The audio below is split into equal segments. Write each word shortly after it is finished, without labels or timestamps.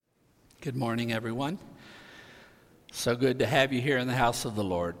Good morning, everyone. So good to have you here in the house of the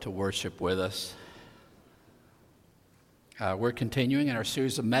Lord to worship with us. We're continuing in our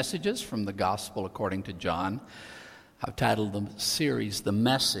series of messages from the Gospel according to John. I've titled the series, "The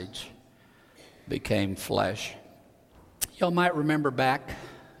Message Became Flesh." Y'all might remember back,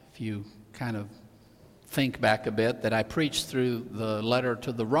 if you kind of think back a bit, that I preached through the letter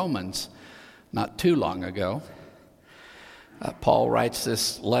to the Romans not too long ago. Paul writes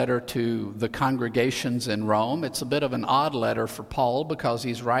this letter to the congregations in Rome. It's a bit of an odd letter for Paul because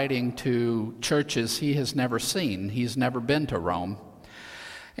he's writing to churches he has never seen. He's never been to Rome.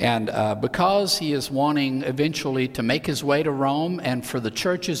 And because he is wanting eventually to make his way to Rome and for the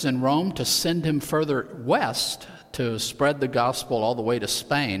churches in Rome to send him further west to spread the gospel all the way to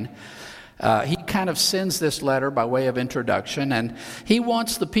Spain, he kind of sends this letter by way of introduction, and he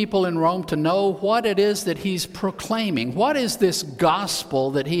wants the people in Rome to know what it is that he's proclaiming. What is this gospel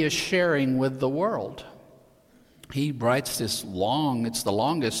that he is sharing with the world? He writes this it's the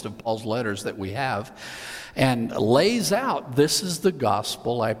longest of Paul's letters that we have, and lays out, this is the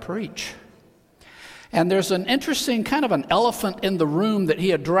gospel I preach. And there's an interesting kind of an elephant in the room that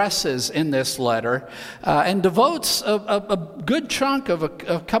he addresses in this letter and devotes a good chunk of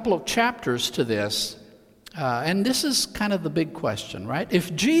a couple of chapters to this. And this is kind of the big question, right?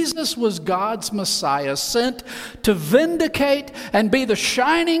 If Jesus was God's Messiah, sent to vindicate and be the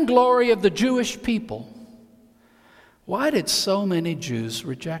shining glory of the Jewish people, why did so many Jews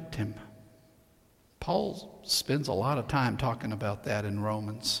reject him? Paul spends a lot of time talking about that in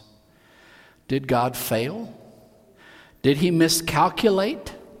Romans. Did God fail? Did he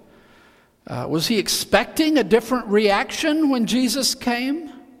miscalculate? Was he expecting a different reaction when Jesus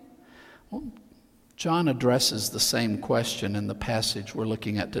came? Well, John addresses the same question in the passage we're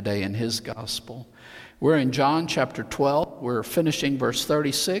looking at today in his gospel. We're in John chapter 12. We're finishing verse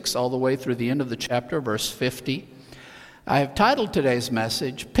 36 all the way through the end of the chapter, verse 50. I have titled today's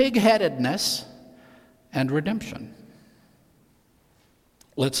message, "Pig-headedness and Redemption."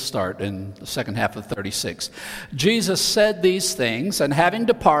 Let's start in the second half of 36. Jesus said these things, and having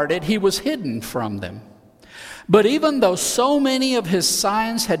departed, he was hidden from them. But even though so many of his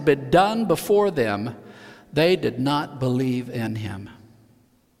signs had been done before them, they did not believe in him.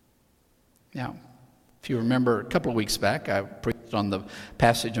 Now, if you remember a couple of weeks back, I preached on the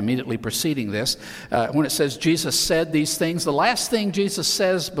passage immediately preceding this. When it says Jesus said these things, the last thing Jesus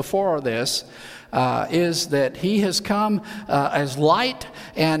says before this is that he has come as light,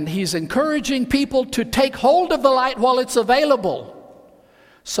 and he's encouraging people to take hold of the light while it's available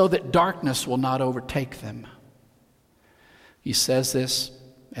so that darkness will not overtake them. He says this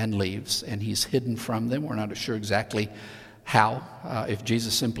and leaves, and he's hidden from them. We're not sure exactly how, if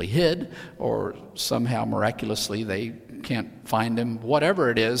Jesus simply hid or somehow miraculously they can't find him. Whatever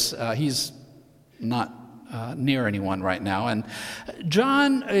it is, he's not near anyone right now. And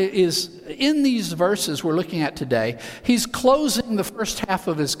John is, in these verses we're looking at today, he's closing the first half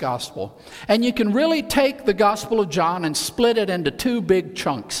of his gospel. And you can really take the Gospel of John and split it into two big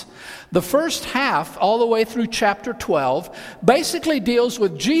chunks. The first half, all the way through chapter 12, basically deals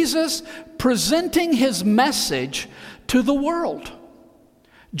with Jesus presenting his message to the world.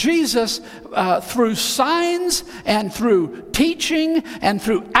 Jesus, through signs and through teaching and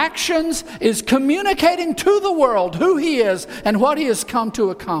through actions, is communicating to the world who he is and what he has come to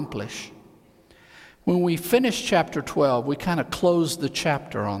accomplish. When we finish chapter 12, we kind of close the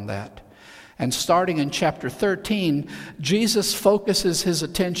chapter on that. And starting in chapter 13, Jesus focuses his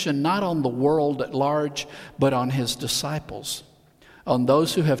attention not on the world at large, but on his disciples, on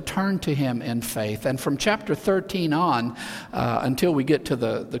those who have turned to him in faith. And from chapter 13 on, until we get to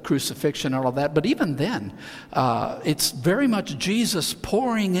the crucifixion and all of that, but even then, it's very much Jesus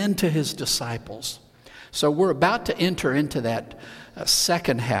pouring into his disciples. So we're about to enter into that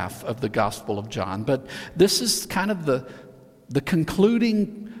second half of the Gospel of John, but this is kind of the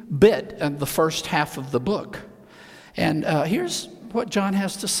concluding bit of the first half of the book. And here's what John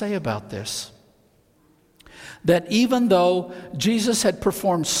has to say about this. That even though Jesus had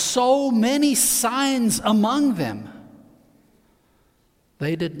performed so many signs among them,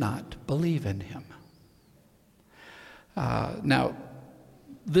 they did not believe in him. Now,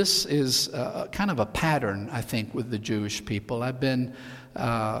 this is kind of a pattern, I think, with the Jewish people.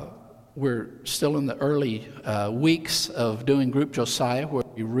 We're still in the early weeks of doing Group Josiah, where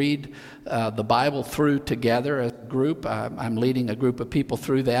we read the Bible through together as a group. I'm leading a group of people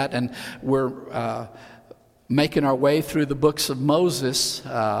through that, and we're making our way through the books of Moses,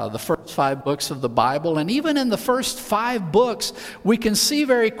 the first 5 books of the Bible. And even in the first 5 books, we can see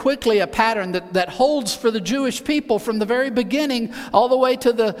very quickly a pattern that holds for the Jewish people from the very beginning all the way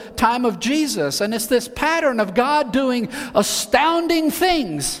to the time of Jesus. And it's this pattern of God doing astounding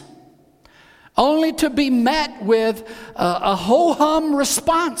things, only to be met with a ho-hum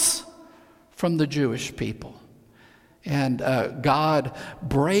response from the Jewish people. And God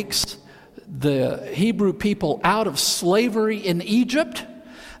breaks the Hebrew people out of slavery in Egypt.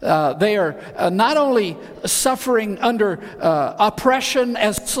 They are not only suffering under oppression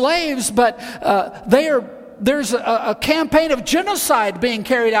as slaves, but there's a campaign of genocide being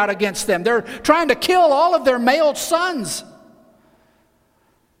carried out against them. They're trying to kill all of their male sons.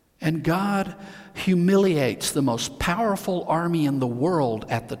 And God humiliates the most powerful army in the world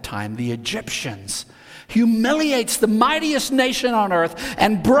at the time, the Egyptians. Humiliates the mightiest nation on earth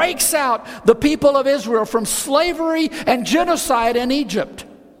and breaks out the people of Israel from slavery and genocide in Egypt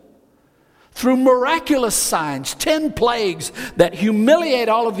through miraculous signs, 10 plagues that humiliate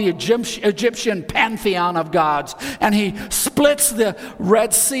all of the Egyptian pantheon of gods. And he splits the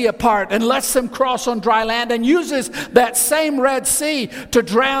Red Sea apart and lets them cross on dry land and uses that same Red Sea to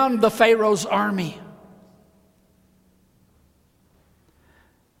drown the Pharaoh's army.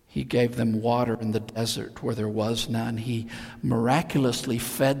 He gave them water in the desert where there was none. He miraculously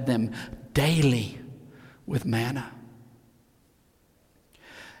fed them daily with manna.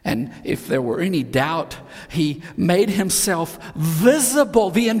 And if there were any doubt, he made himself visible.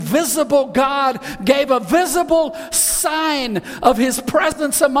 The invisible God gave a visible sign of his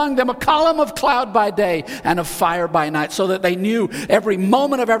presence among them, a column of cloud by day and of fire by night, so that they knew every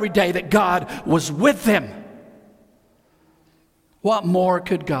moment of every day that God was with them. What more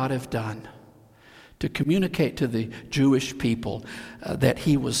could God have done to communicate to the Jewish people that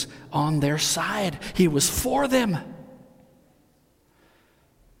he was on their side? He was for them.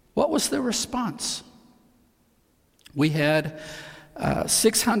 What was the response? We had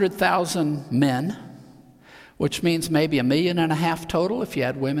 600,000 men, which means maybe 1.5 million total if you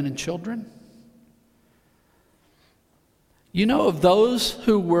add women and children. You know, of those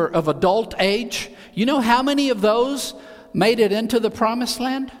who were of adult age, you know how many of those made it into the promised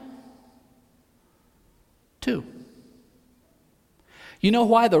land? 2. You know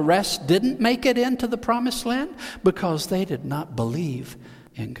why the rest didn't make it into the promised land? Because they did not believe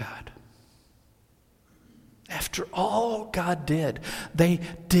in God. After all God did, they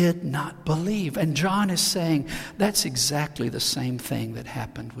did not believe. And John is saying that's exactly the same thing that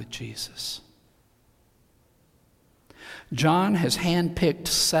happened with Jesus. John has handpicked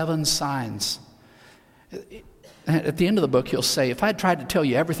 7 signs. At the end of the book, he'll say, if I tried to tell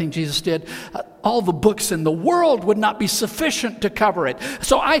you everything Jesus did, all the books in the world would not be sufficient to cover it.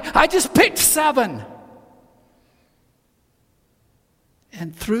 So I just picked 7.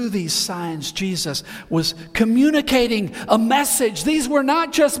 And through these signs, Jesus was communicating a message. These were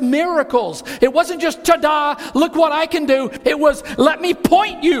not just miracles. It wasn't just, ta-da, look what I can do. It was, let me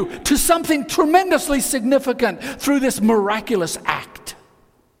point you to something tremendously significant through this miraculous act.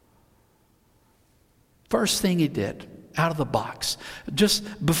 First thing he did, out of the box,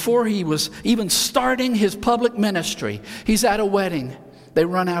 just before he was even starting his public ministry, he's at a wedding. They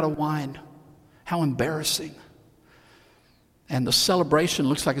run out of wine. How embarrassing. And the celebration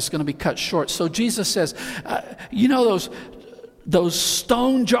looks like it's going to be cut short. So Jesus says, you know those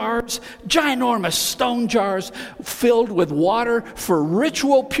stone jars, ginormous stone jars filled with water for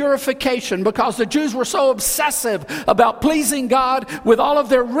ritual purification, because the Jews were so obsessive about pleasing God with all of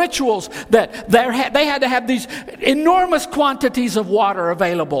their rituals that they had to have these enormous quantities of water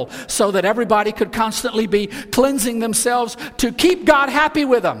available so that everybody could constantly be cleansing themselves to keep God happy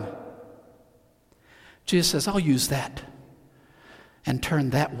with them. Jesus says, I'll use that and turn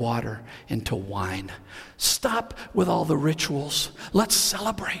that water into wine. Stop with all the rituals. Let's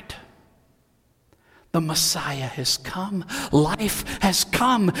celebrate. The Messiah has come. Life has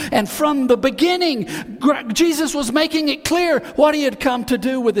come. And from the beginning, Jesus was making it clear what he had come to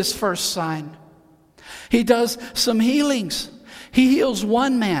do with his first sign. He does some healings. He heals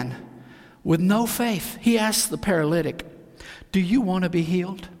one man with no faith. He asks the paralytic, do you want to be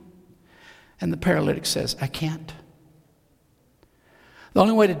healed? And the paralytic says, I can't. The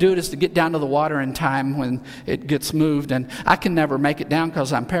only way to do it is to get down to the water in time when it gets moved. And I can never make it down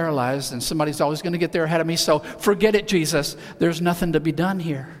because I'm paralyzed and somebody's always going to get there ahead of me. So forget it, Jesus. There's nothing to be done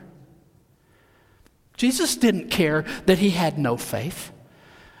here. Jesus didn't care that he had no faith.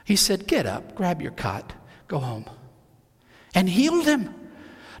 He said, get up, grab your cot, go home. And healed him.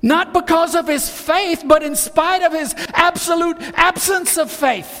 Not because of his faith, but in spite of his absolute absence of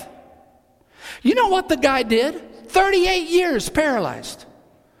faith. You know what the guy did? 38 years paralyzed.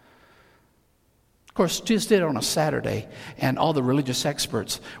 Of course, Jesus did it on a Saturday, and all the religious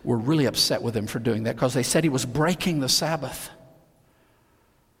experts were really upset with him for doing that because they said he was breaking the Sabbath.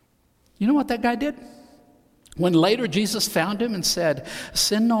 You know what that guy did? When later Jesus found him and said,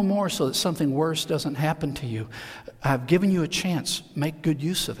 sin no more so that something worse doesn't happen to you. I've given you a chance. Make good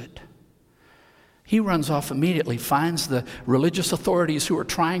use of it. He runs off immediately, finds the religious authorities who are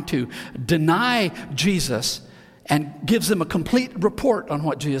trying to deny Jesus, and gives them a complete report on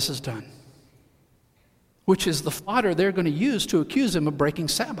what Jesus has done, which is the fodder they're going to use to accuse him of breaking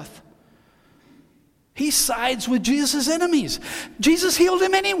Sabbath. He sides with Jesus' enemies. Jesus healed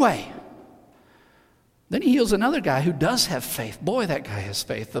him anyway. Then he heals another guy who does have faith. Boy, that guy has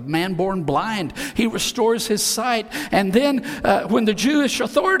faith. The man born blind, he restores his sight. And then when the Jewish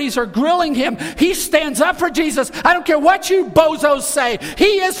authorities are grilling him, he stands up for Jesus. I don't care what you bozos say.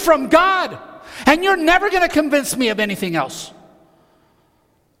 He is from God. And you're never going to convince me of anything else.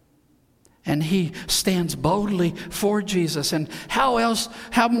 And he stands boldly for Jesus. And how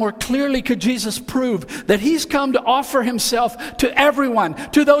more clearly could Jesus prove that he's come to offer himself to everyone,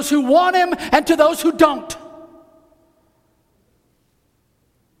 to those who want him and to those who don't?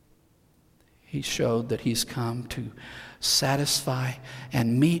 He showed that he's come to satisfy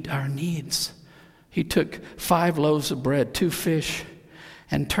and meet our needs. He took 5 loaves of bread, 2 fish,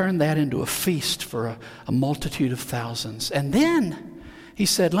 and turned that into a feast for a multitude of thousands. And then he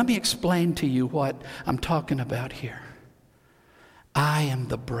said, let me explain to you what I'm talking about here. I am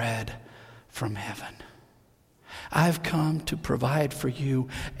the bread from heaven. I've come to provide for you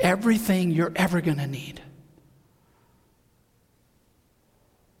everything you're ever going to need.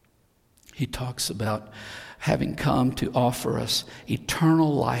 He talks about having come to offer us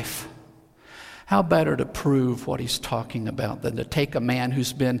eternal life. How better to prove what he's talking about than to take a man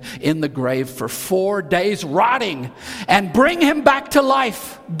who's been in the grave for 4 days rotting and bring him back to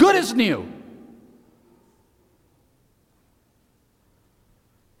life, good as new.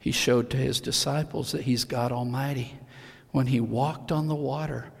 He showed to his disciples that he's God Almighty when he walked on the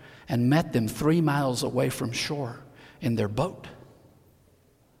water and met them 3 miles away from shore in their boat.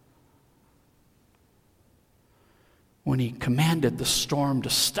 When he commanded the storm to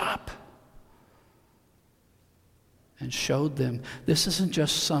stop and showed them this isn't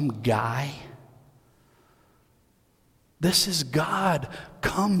just some guy. This is God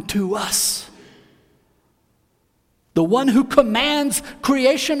come to us. The one who commands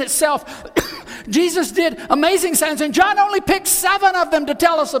creation itself. Jesus did amazing signs, and John only picked 7 of them to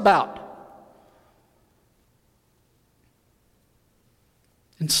tell us about.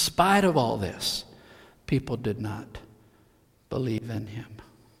 In spite of all this, people did not believe in him.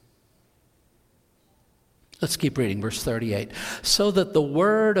 Let's keep reading, verse 38. So that the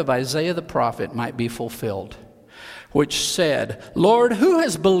word of Isaiah the prophet might be fulfilled, which said, Lord, who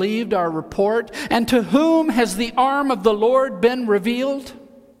has believed our report, and to whom has the arm of the Lord been revealed?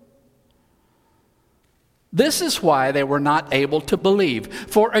 This is why they were not able to believe.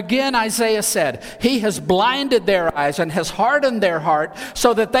 For again Isaiah said, He has blinded their eyes and has hardened their heart,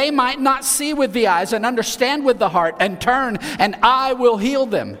 so that they might not see with the eyes and understand with the heart and turn, and I will heal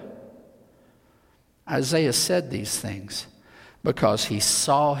them. Isaiah said these things because he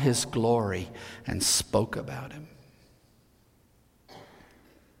saw his glory and spoke about him.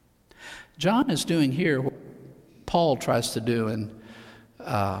 John is doing here what Paul tries to do in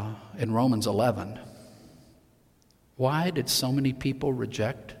Romans 11. Why did so many people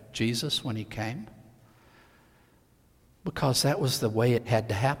reject Jesus when he came? Because that was the way it had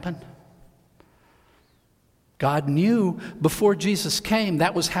to happen. God knew before Jesus came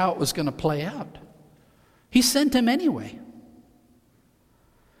that was how it was going to play out. He sent him anyway.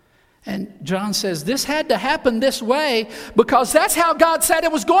 And John says this had to happen this way because that's how God said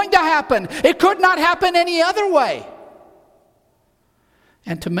it was going to happen. It could not happen any other way.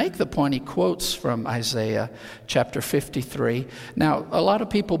 And to make the point, he quotes from Isaiah chapter 53. Now, a lot of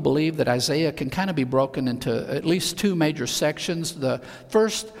people believe that Isaiah can kind of be broken into at least 2 major sections. The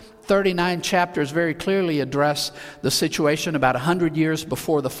first 39 chapters very clearly address the situation about 100 years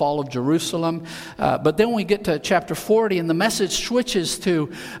before the fall of Jerusalem. But then we get to chapter 40, and the message switches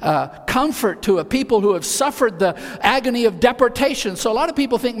to comfort to a people who have suffered the agony of deportation. So a lot of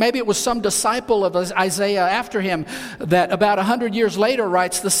people think maybe it was some disciple of Isaiah after him that about 100 years later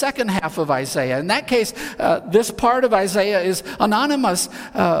writes the second half of Isaiah. In that case, this part of Isaiah is anonymous,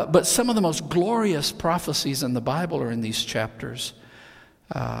 but some of the most glorious prophecies in the Bible are in these chapters.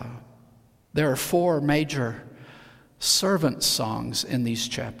 There are 4 major servant songs in these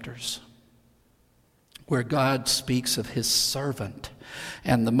chapters where God speaks of his servant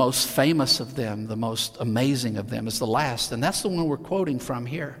And the most famous of them, the most amazing of them, is the last. And that's the one we're quoting from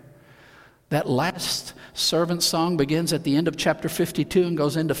here. That last servant song begins at the end of chapter 52 and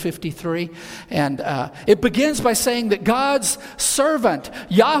goes into 53. And it begins by saying that God's servant,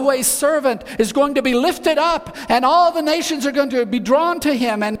 Yahweh's servant, is going to be lifted up, and all the nations are going to be drawn to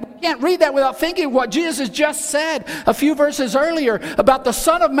him. And we can't read that without thinking of what Jesus just said a few verses earlier about the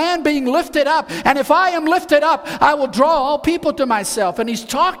Son of Man being lifted up. And if I am lifted up, I will draw all people to myself. And he's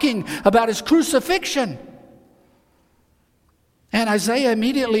talking about his crucifixion. And Isaiah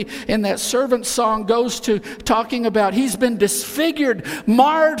immediately in that servant song goes to talking about he's been disfigured,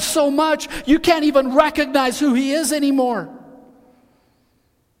 marred so much, you can't even recognize who he is anymore.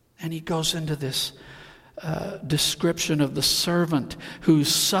 And he goes into this description of the servant who's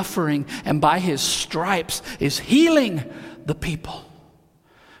suffering and by his stripes is healing the people,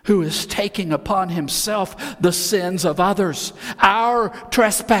 who is taking upon himself the sins of others, our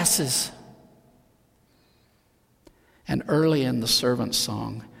trespasses. And early in the servant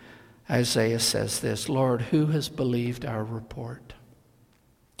song, Isaiah says this, Lord, who has believed our report?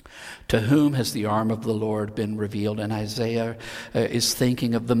 To whom has the arm of the Lord been revealed? And Isaiah is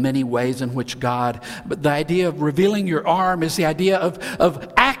thinking of the many ways in which God, but the idea of revealing your arm is the idea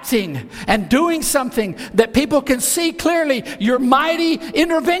of acting and doing something that people can see clearly, your mighty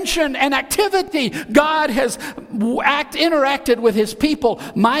intervention and activity. God has interacted with his people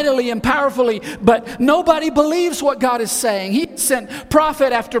mightily and powerfully, but nobody believes what God is saying. He sent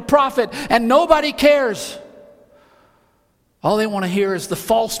prophet after prophet, and nobody cares. All they want to hear is the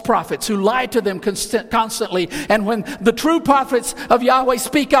false prophets who lie to them constantly. And when the true prophets of Yahweh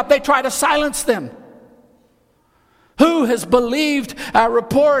speak up, they try to silence them. Who has believed our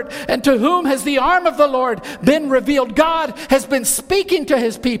report? And to whom has the arm of the Lord been revealed? God has been speaking to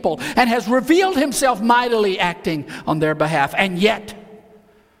his people and has revealed himself mightily, acting on their behalf. And yet,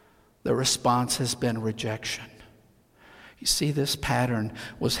 the response has been rejection. You see, this pattern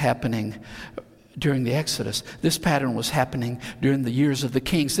was happening during the Exodus. This pattern was happening during the years of the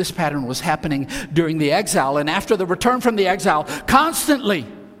kings. This pattern was happening during the exile. And after the return from the exile, constantly,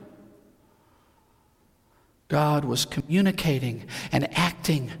 God was communicating and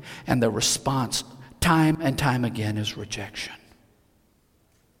acting, and the response, time and time again, is rejection.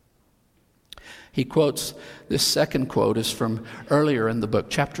 He quotes, this second quote is from earlier in the book,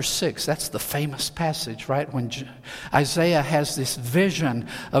 chapter 6. That's the famous passage, right? When Isaiah has this vision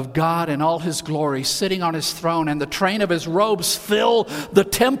of God in all his glory sitting on his throne, and the train of his robes fill the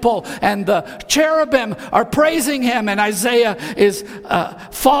temple, and the cherubim are praising him, and Isaiah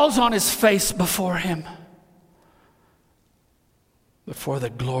falls on his face before him, before the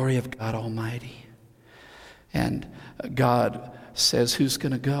glory of God Almighty. And God says, who's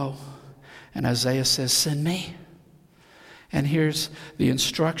going to go? And Isaiah says, send me. And here's the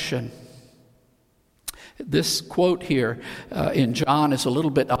instruction. This quote here in John is a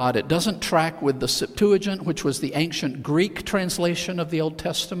little bit odd. It doesn't track with the Septuagint, which was the ancient Greek translation of the Old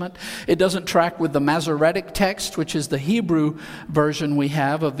Testament. It doesn't track with the Masoretic text, which is the Hebrew version we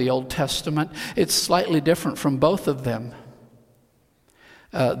have of the Old Testament. It's slightly different from both of them.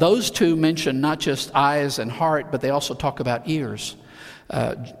 Those two mention not just eyes and heart, but they also talk about ears.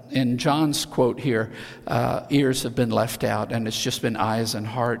 In John's quote here, ears have been left out, and it's just been eyes and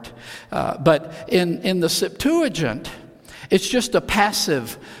heart. But in the Septuagint, it's just a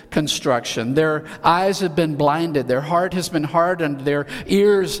passive construction. Their eyes have been blinded, their heart has been hardened, their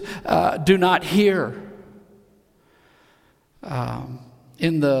ears do not hear.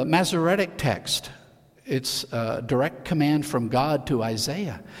 In the Masoretic text, it's a direct command from God to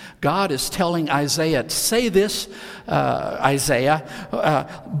Isaiah. God is telling Isaiah, say this, Isaiah,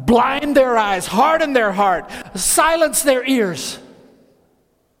 blind their eyes, harden their heart, silence their ears.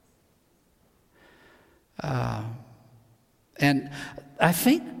 And I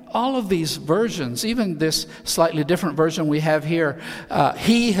think all of these versions, even this slightly different version we have here,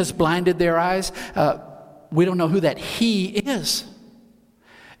 he has blinded their eyes. We don't know who that he is.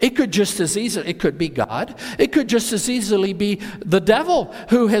 It could just as easily, it could be God. It could just as easily be the devil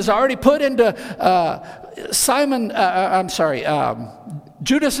who has already put into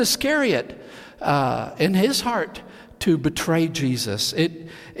Judas Iscariot in his heart to betray Jesus.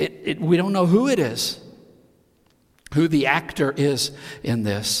 We don't know who it is, who the actor is in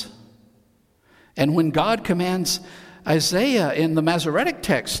this. And when God commands Isaiah in the Masoretic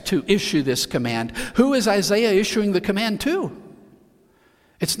text to issue this command, who is Isaiah issuing the command to?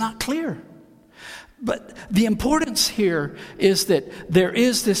 It's not clear. But the importance here is that there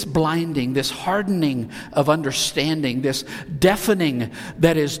is this blinding, this hardening of understanding, this deafening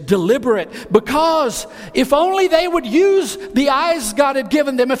that is deliberate, because if only they would use the eyes God had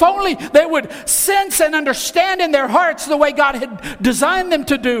given them, if only they would sense and understand in their hearts the way God had designed them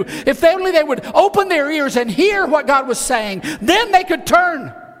to do, if only they would open their ears and hear what God was saying, then they could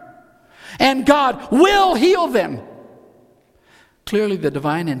turn and God will heal them. Clearly, the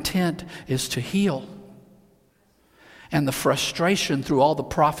divine intent is to heal. And the frustration through all the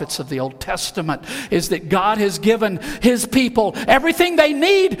prophets of the Old Testament is that God has given His people everything they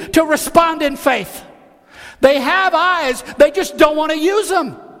need to respond in faith. They have eyes, they just don't want to use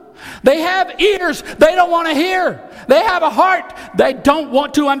them. They have ears, they don't want to hear. They have a heart, they don't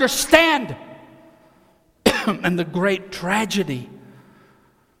want to understand. And the great tragedy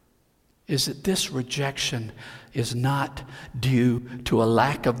is that this rejection is not due to a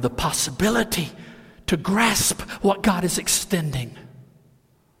lack of the possibility to grasp what God is extending.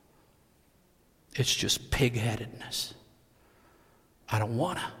 It's just pig-headedness. I don't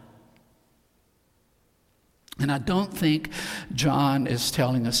want to. And I don't think John is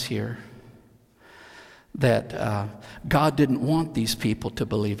telling us here that God didn't want these people to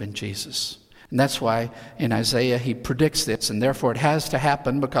believe in Jesus. And that's why in Isaiah he predicts this, and therefore it has to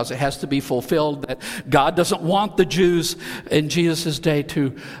happen because it has to be fulfilled that God doesn't want the Jews in Jesus' day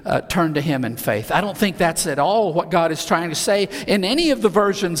to turn to Him in faith. I don't think that's at all what God is trying to say in any of the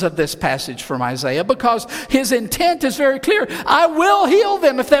versions of this passage from Isaiah, because His intent is very clear. I will heal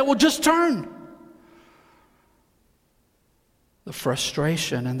them if they will just turn. The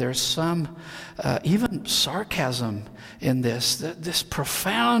frustration, and there's some even sarcasm in this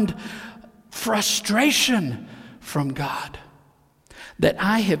profound frustration from God, that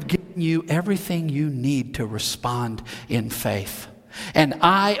I have given you everything you need to respond in faith. And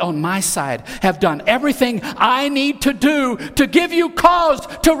I, on my side, have done everything I need to do to give you cause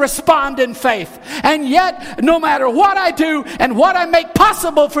to respond in faith. And yet, no matter what I do and what I make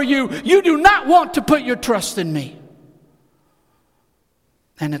possible for you, you do not want to put your trust in me.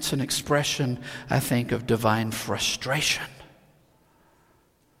 And it's an expression, I think, of divine frustration,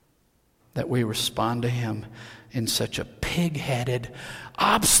 that we respond to Him in such a pig-headed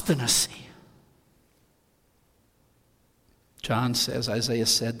obstinacy. John says, Isaiah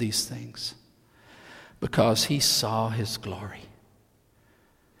said these things because he saw His glory,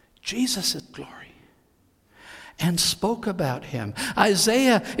 Jesus' glory, and spoke about Him.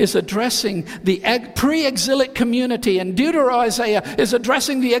 Isaiah is addressing the pre-exilic community, and Deutero-Isaiah is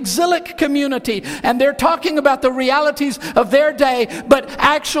addressing the exilic community, and they're talking about the realities of their day, but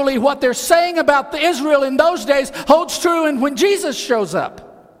actually what they're saying about Israel in those days holds true and when Jesus shows up.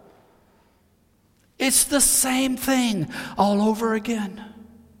 It's the same thing all over again.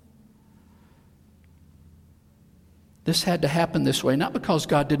 This had to happen this way, not because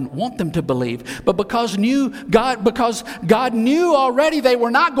God didn't want them to believe, but because God knew already they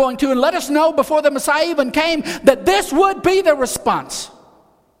were not going to, and let us know before the Messiah even came that this would be the response.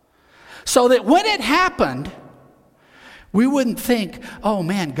 So that when it happened, we wouldn't think, oh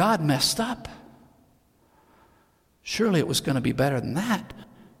man, God messed up. Surely it was going to be better than that.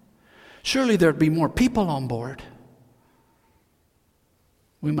 Surely there'd be more people on board.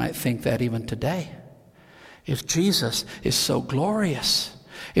 We might think that even today. If Jesus is so glorious,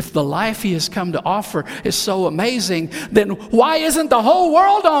 if the life He has come to offer is so amazing, then why isn't the whole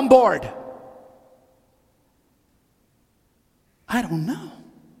world on board? I don't know.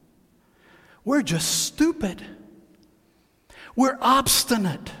 We're just stupid. We're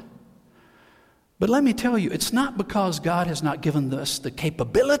obstinate. But let me tell you, it's not because God has not given us the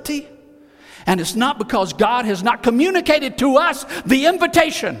capability, and it's not because God has not communicated to us the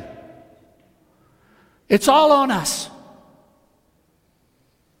invitation. It's all on us.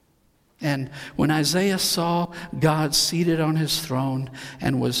 And when Isaiah saw God seated on His throne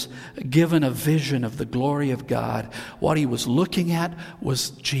and was given a vision of the glory of God, what he was looking at was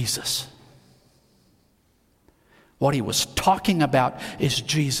Jesus. What he was talking about is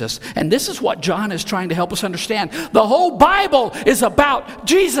Jesus. And this is what John is trying to help us understand. The whole Bible is about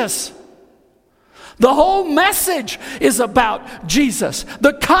Jesus. The whole message is about Jesus.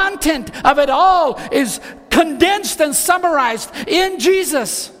 The content of it all is condensed and summarized in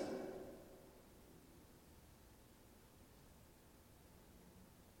Jesus.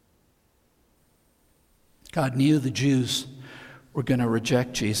 God knew the Jews were going to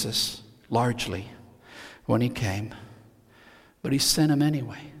reject Jesus largely when He came, but He sent Him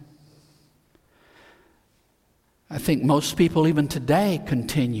anyway. I think most people even today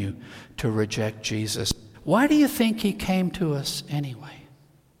continue to reject Jesus. Why do you think He came to us anyway?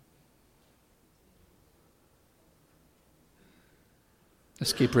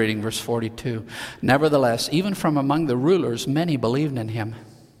 Let's keep reading verse 42. Nevertheless, even from among the rulers, many believed in him.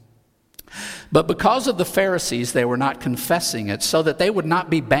 But because of the Pharisees, they were not confessing it, so that they would not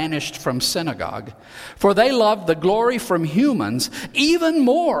be banished from synagogue. For they loved the glory from humans even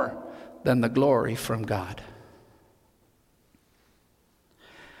more than the glory from God.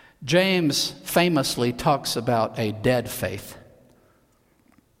 James famously talks about a dead faith.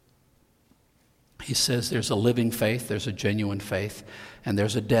 He says there's a living faith, there's a genuine faith, and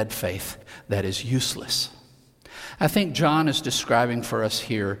there's a dead faith that is useless. I think John is describing for us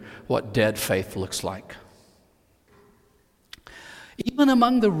here what dead faith looks like. Even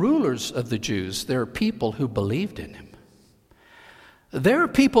among the rulers of the Jews, there are people who believed in him. There are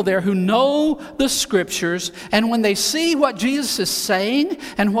people there who know the Scriptures, and when they see what Jesus is saying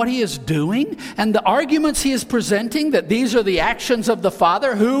and what he is doing and the arguments he is presenting, that these are the actions of the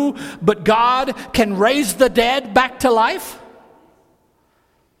Father, who but God can raise the dead back to life.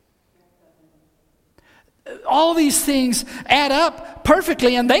 All these things add up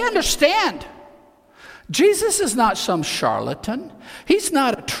perfectly, and they understand. Jesus is not some charlatan. He's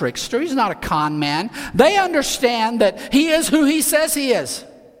not a trickster. He's not a con man. They understand that he is who he says he is.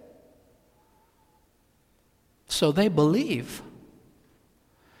 So they believe.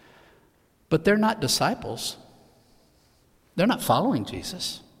 But they're not disciples. They're not following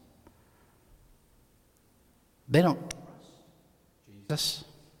Jesus. They don't trust Jesus.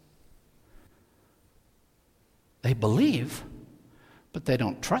 They believe, but they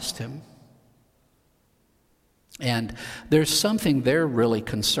don't trust him. And there's something they're really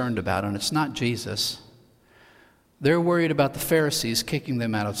concerned about, and it's not Jesus. They're worried about the Pharisees kicking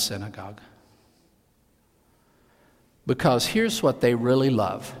them out of synagogue. Because here's what they really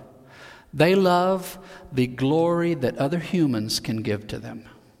love. They love the glory that other humans can give to them.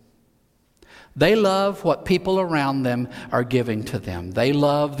 They love what people around them are giving to them. They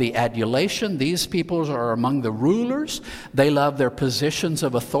love the adulation. These people are among the rulers. They love their positions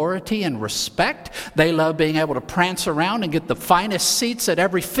of authority and respect. They love being able to prance around and get the finest seats at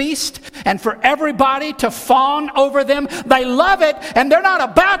every feast and for everybody to fawn over them. They love it, and they're not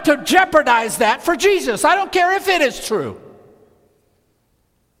about to jeopardize that for Jesus. I don't care if it is true.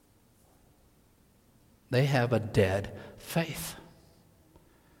 They have a dead faith.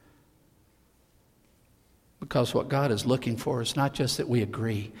 Because what God is looking for is not just that we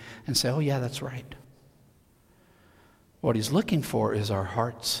agree and say, oh yeah, that's right. What he's looking for is our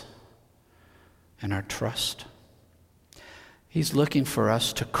hearts and our trust. He's looking for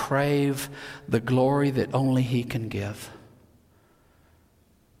us to crave the glory that only he can give,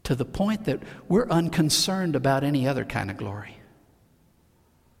 to the point that we're unconcerned about any other kind of glory.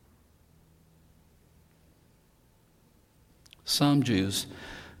 Some Jews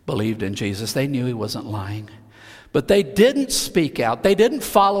believed in Jesus. They knew he wasn't lying. But they didn't speak out. They didn't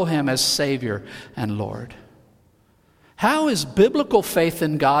follow him as Savior and Lord. How is biblical faith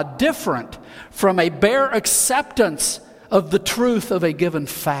in God different from a bare acceptance of the truth of a given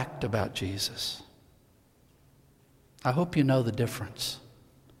fact about Jesus? I hope you know the difference.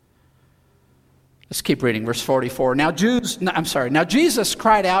 Let's keep reading, verse 44. Now Jesus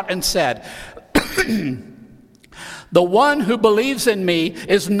cried out and said, the one who believes in me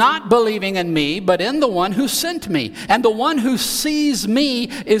is not believing in me, but in the one who sent me. And the one who sees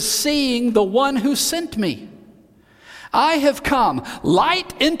me is seeing the one who sent me. I have come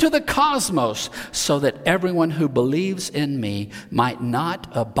light into the cosmos so that everyone who believes in me might not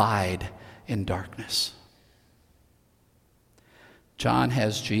abide in darkness. John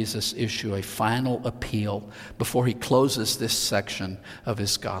has Jesus issue a final appeal before he closes this section of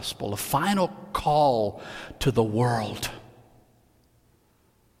his gospel, a final call to the world.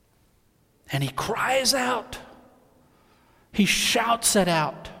 And he cries out. He shouts it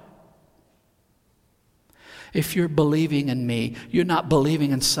out. If you're believing in me, you're not believing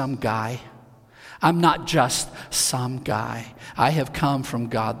in some guy. I'm not just some guy. I have come from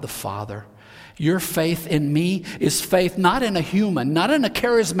God the Father. Your faith in me is faith not in a human, not in a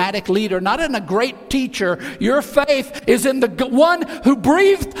charismatic leader, not in a great teacher. Your faith is in the one who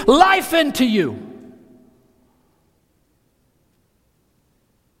breathed life into you.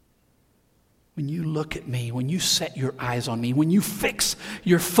 When you look at me, when you set your eyes on me, when you fix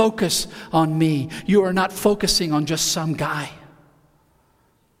your focus on me, you are not focusing on just some guy.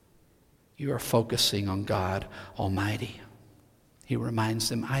 You are focusing on God Almighty. He reminds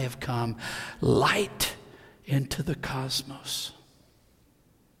them, I have come light into the cosmos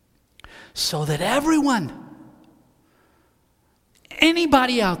so that everyone,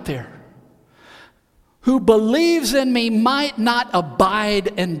 anybody out there who believes in me might not abide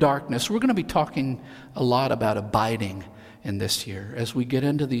in darkness. We're going to be talking a lot about abiding in this year as we get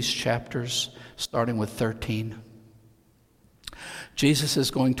into these chapters, starting with 13. Jesus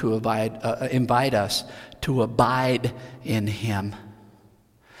is going to invite us to abide in him.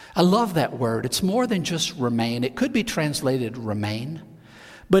 I love that word. It's more than just remain. It could be translated remain,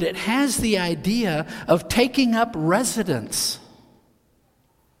 but it has the idea of taking up residence,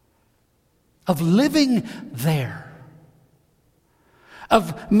 of living there,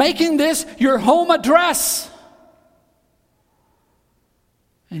 of making this your home address.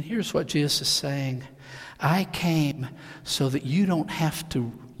 And here's what Jesus is saying. I came so that you don't have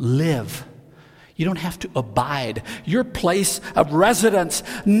to live. You don't have to abide. Your place of residence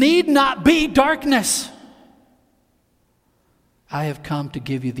need not be darkness. I have come to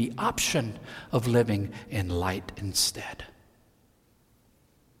give you the option of living in light instead.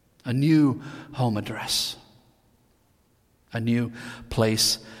 A new home address. A new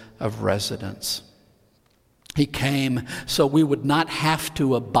place of residence. He came so we would not have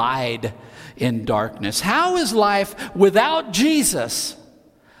to abide in darkness. How is life without Jesus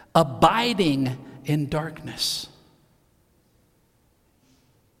abiding in darkness?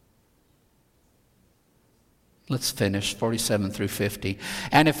 Let's finish 47 through 50.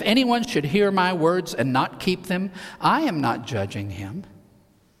 And if anyone should hear my words and not keep them, I am not judging him.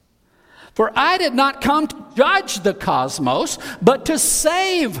 For I did not come to judge the cosmos, but to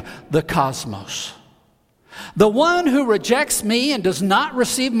save the cosmos. The one who rejects me and does not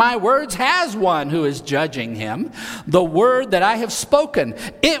receive my words has one who is judging him. The word that I have spoken,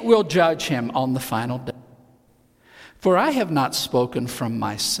 it will judge him on the final day. For I have not spoken from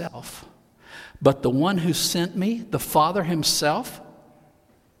myself, but the one who sent me, the Father himself,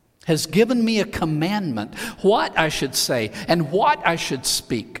 has given me a commandment, what I should say and what I should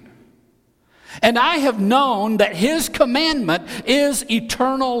speak. And I have known that his commandment is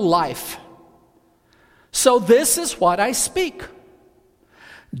eternal life. So this is what I speak.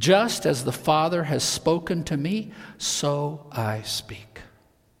 Just as the Father has spoken to me, so I speak.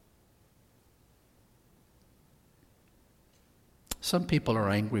 Some people are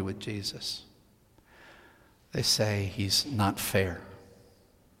angry with Jesus. They say he's not fair.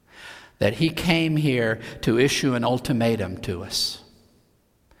 That he came here to issue an ultimatum to us.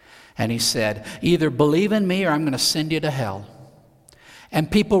 And he said, either believe in me or I'm going to send you to hell. And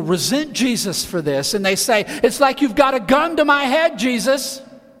people resent Jesus for this. And they say, it's like you've got a gun to my head, Jesus.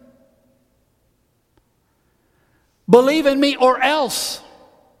 Believe in me or else.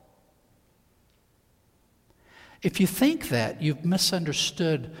 If you think that, you've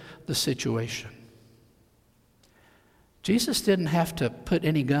misunderstood the situation. Jesus didn't have to put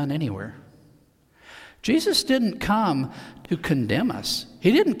any gun anywhere. Jesus didn't come to condemn us.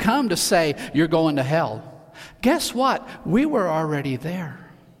 He didn't come to say, you're going to hell. Guess what? We were already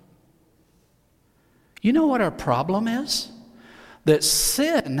there. You know what our problem is? That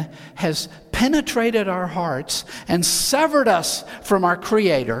sin has penetrated our hearts and severed us from our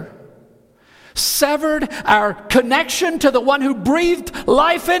Creator, severed our connection to the one who breathed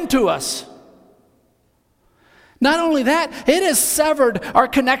life into us. Not only that, it has severed our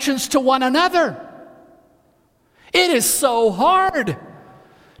connections to one another. It is so hard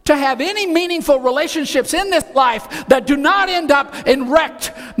to have any meaningful relationships in this life that do not end up in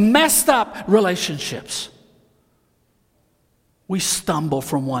wrecked, messed up relationships. We stumble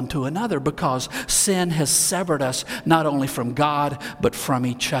from one to another because sin has severed us not only from God, but from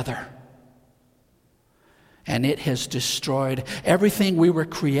each other. And it has destroyed everything we were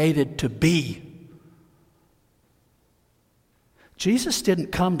created to be. Jesus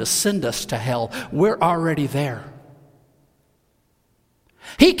didn't come to send us to hell. We're already there.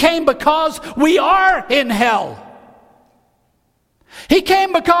 He came because we are in hell. He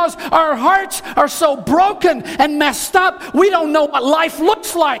came because our hearts are so broken and messed up, we don't know what life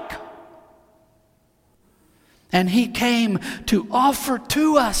looks like. And he came to offer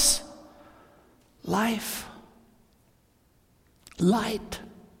to us life, light.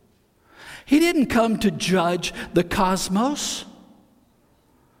 He didn't come to judge the cosmos.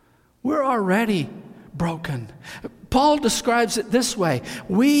 We're already broken. Paul describes it this way.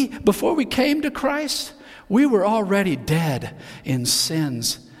 Before we came to Christ, we were already dead in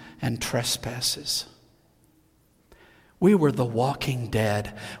sins and trespasses. We were the walking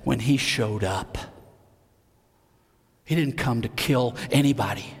dead when he showed up. He didn't come to kill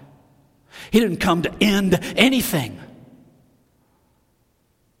anybody. He didn't come to end anything.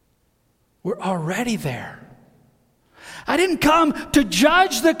 We're already there. I didn't come to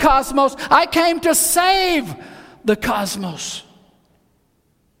judge the cosmos. I came to save the cosmos.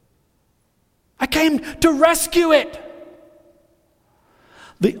 I came to rescue it.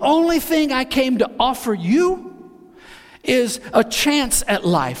 The only thing I came to offer you is a chance at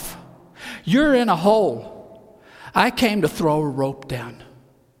life. You're in a hole. I came to throw a rope down.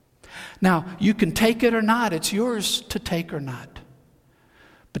 Now, you can take it or not. It's yours to take or not.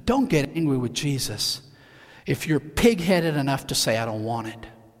 But don't get angry with Jesus if you're pig-headed enough to say, I don't want it.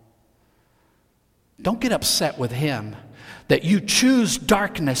 Don't get upset with him that you choose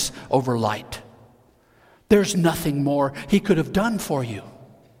darkness over light. There's nothing more he could have done for you.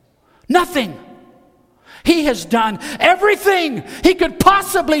 Nothing. He has done everything he could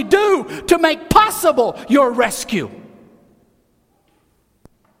possibly do to make possible your rescue.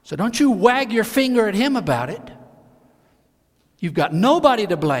 So don't you wag your finger at him about it. You've got nobody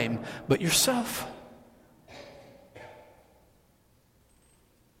to blame but yourself.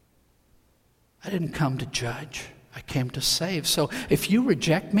 I didn't come to judge. I came to save. So if you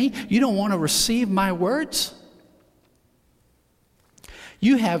reject me, you don't want to receive my words,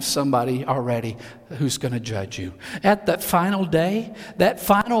 you have somebody already who's going to judge you. At that final day, that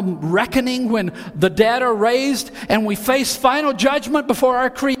final reckoning when the dead are raised and we face final judgment before our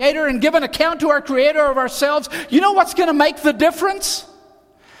Creator and give an account to our Creator of ourselves, you know what's going to make the difference?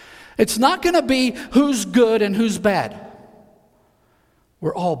 It's not going to be who's good and who's bad.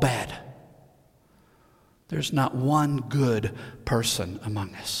 We're all bad. There's not one good person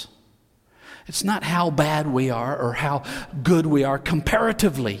among us. It's not how bad we are or how good we are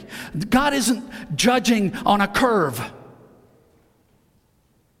comparatively. God isn't judging on a curve.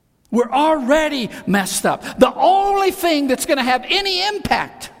 We're already messed up. The only thing that's going to have any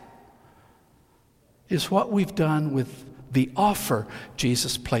impact is what we've done with the offer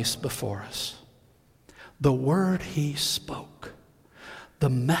Jesus placed before us. The word he spoke. The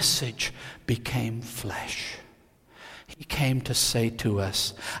message became flesh. He came to say to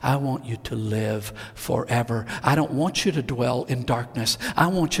us, I want you to live forever. I don't want you to dwell in darkness. I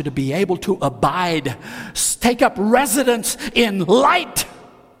want you to be able to abide, take up residence in light.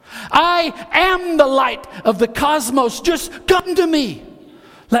 I am the light of the cosmos. Just come to me.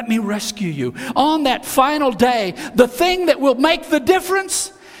 Let me rescue you. On that final day, the thing that will make the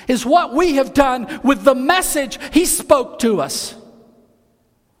difference is what we have done with the message he spoke to us.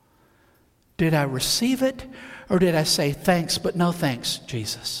 Did I receive it? Or did I say, thanks, but no thanks,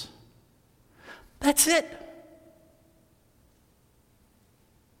 Jesus? That's it.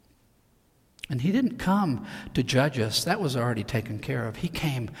 And he didn't come to judge us. That was already taken care of. He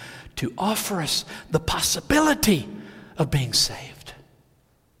came to offer us the possibility of being saved.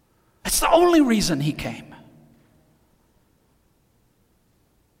 That's the only reason he came.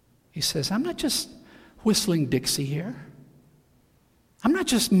 He says, I'm not just whistling Dixie here. I'm not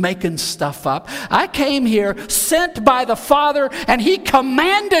just making stuff up. I came here sent by the Father, and he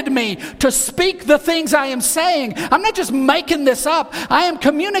commanded me to speak the things I am saying. I'm not just making this up. I am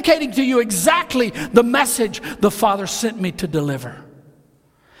communicating to you exactly the message the Father sent me to deliver.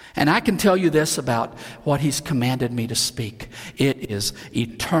 And I can tell you this about what he's commanded me to speak. It is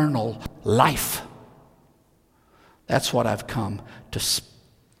eternal life. That's what I've come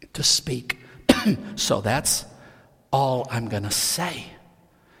to speak. So that's all I'm going to say.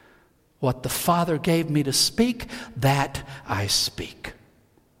 What the Father gave me to speak, that I speak.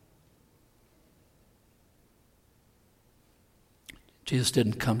 Jesus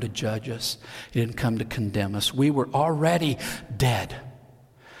didn't come to judge us. He didn't come to condemn us. We were already dead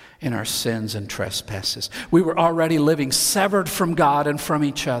in our sins and trespasses. We were already living severed from God and from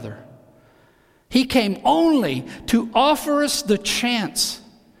each other. He came only to offer us the chance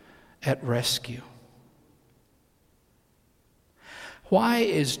at rescue. Why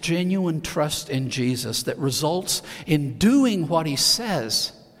is genuine trust in Jesus that results in doing what he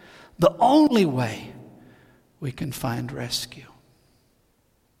says the only way we can find rescue?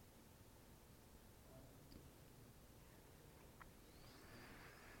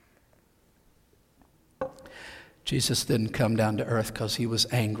 Jesus didn't come down to earth because he was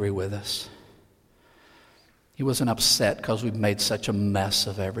angry with us. He wasn't upset because we've made such a mess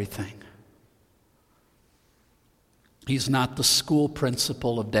of everything. He's not the school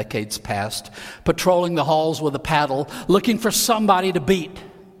principal of decades past, patrolling the halls with a paddle, looking for somebody to beat.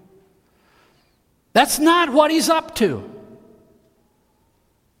 That's not what he's up to.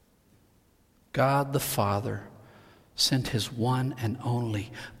 God the Father sent his one and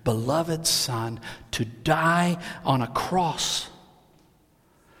only beloved Son to die on a cross,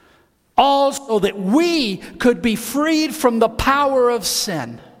 all so that we could be freed from the power of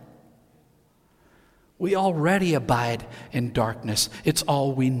sin. We already abide in darkness. It's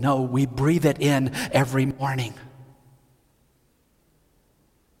all we know. We breathe it in every morning.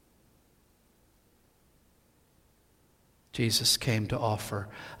 Jesus came to offer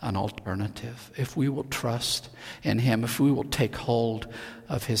an alternative. If we will trust in him, if we will take hold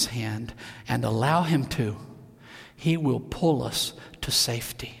of his hand and allow him to, he will pull us to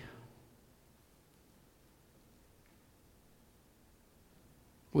safety.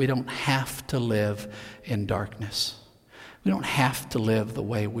 We don't have to live in darkness. We don't have to live the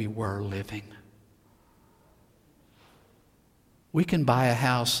way we were living. We can buy a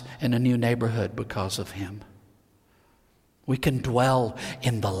house in a new neighborhood because of him. We can dwell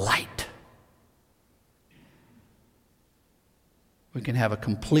in the light. We can have a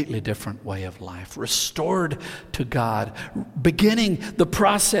completely different way of life, restored to God, beginning the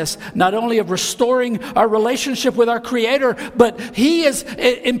process not only of restoring our relationship with our Creator, but he is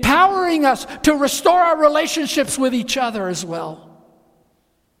empowering us to restore our relationships with each other as well.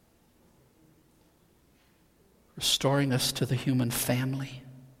 Restoring us to the human family,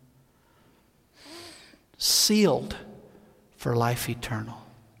 sealed for life eternal.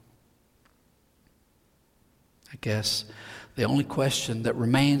 I guess the only question that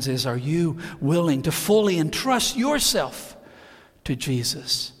remains is, are you willing to fully entrust yourself to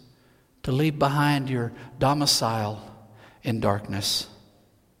Jesus, to leave behind your domicile in darkness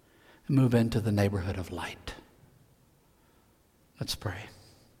and move into the neighborhood of light? Let's pray.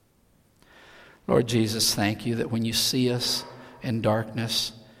 Lord Jesus, thank you that when you see us in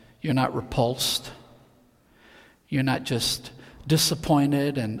darkness, you're not repulsed. You're not just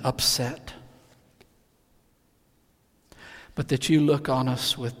disappointed and upset, but that you look on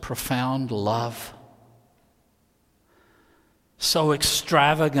us with profound love, so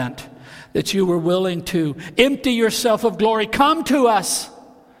extravagant that you were willing to empty yourself of glory, come to us,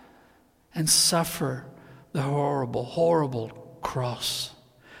 and suffer the horrible, horrible cross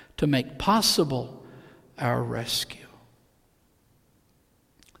to make possible our rescue.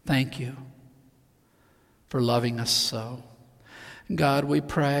 Thank you for loving us so. God, we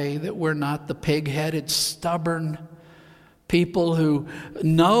pray that we're not the pig-headed, stubborn people who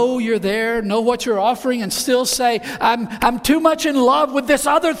know you're there, know what you're offering, and still say, I'm too much in love with this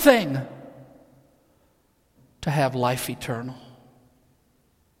other thing to have life eternal.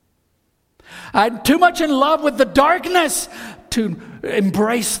 I'm too much in love with the darkness to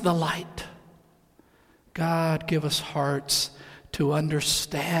embrace the light. God, give us hearts to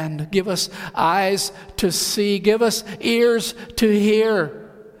understand. Give us eyes to see. Give us ears to hear.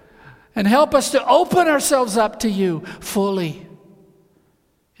 And help us to open ourselves up to you fully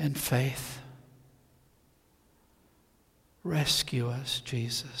in faith. Rescue us,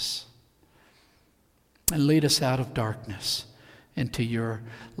 Jesus. And lead us out of darkness into your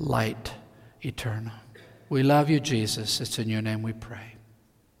light eternal. We love you, Jesus. It's in your name we pray.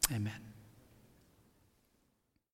 Amen.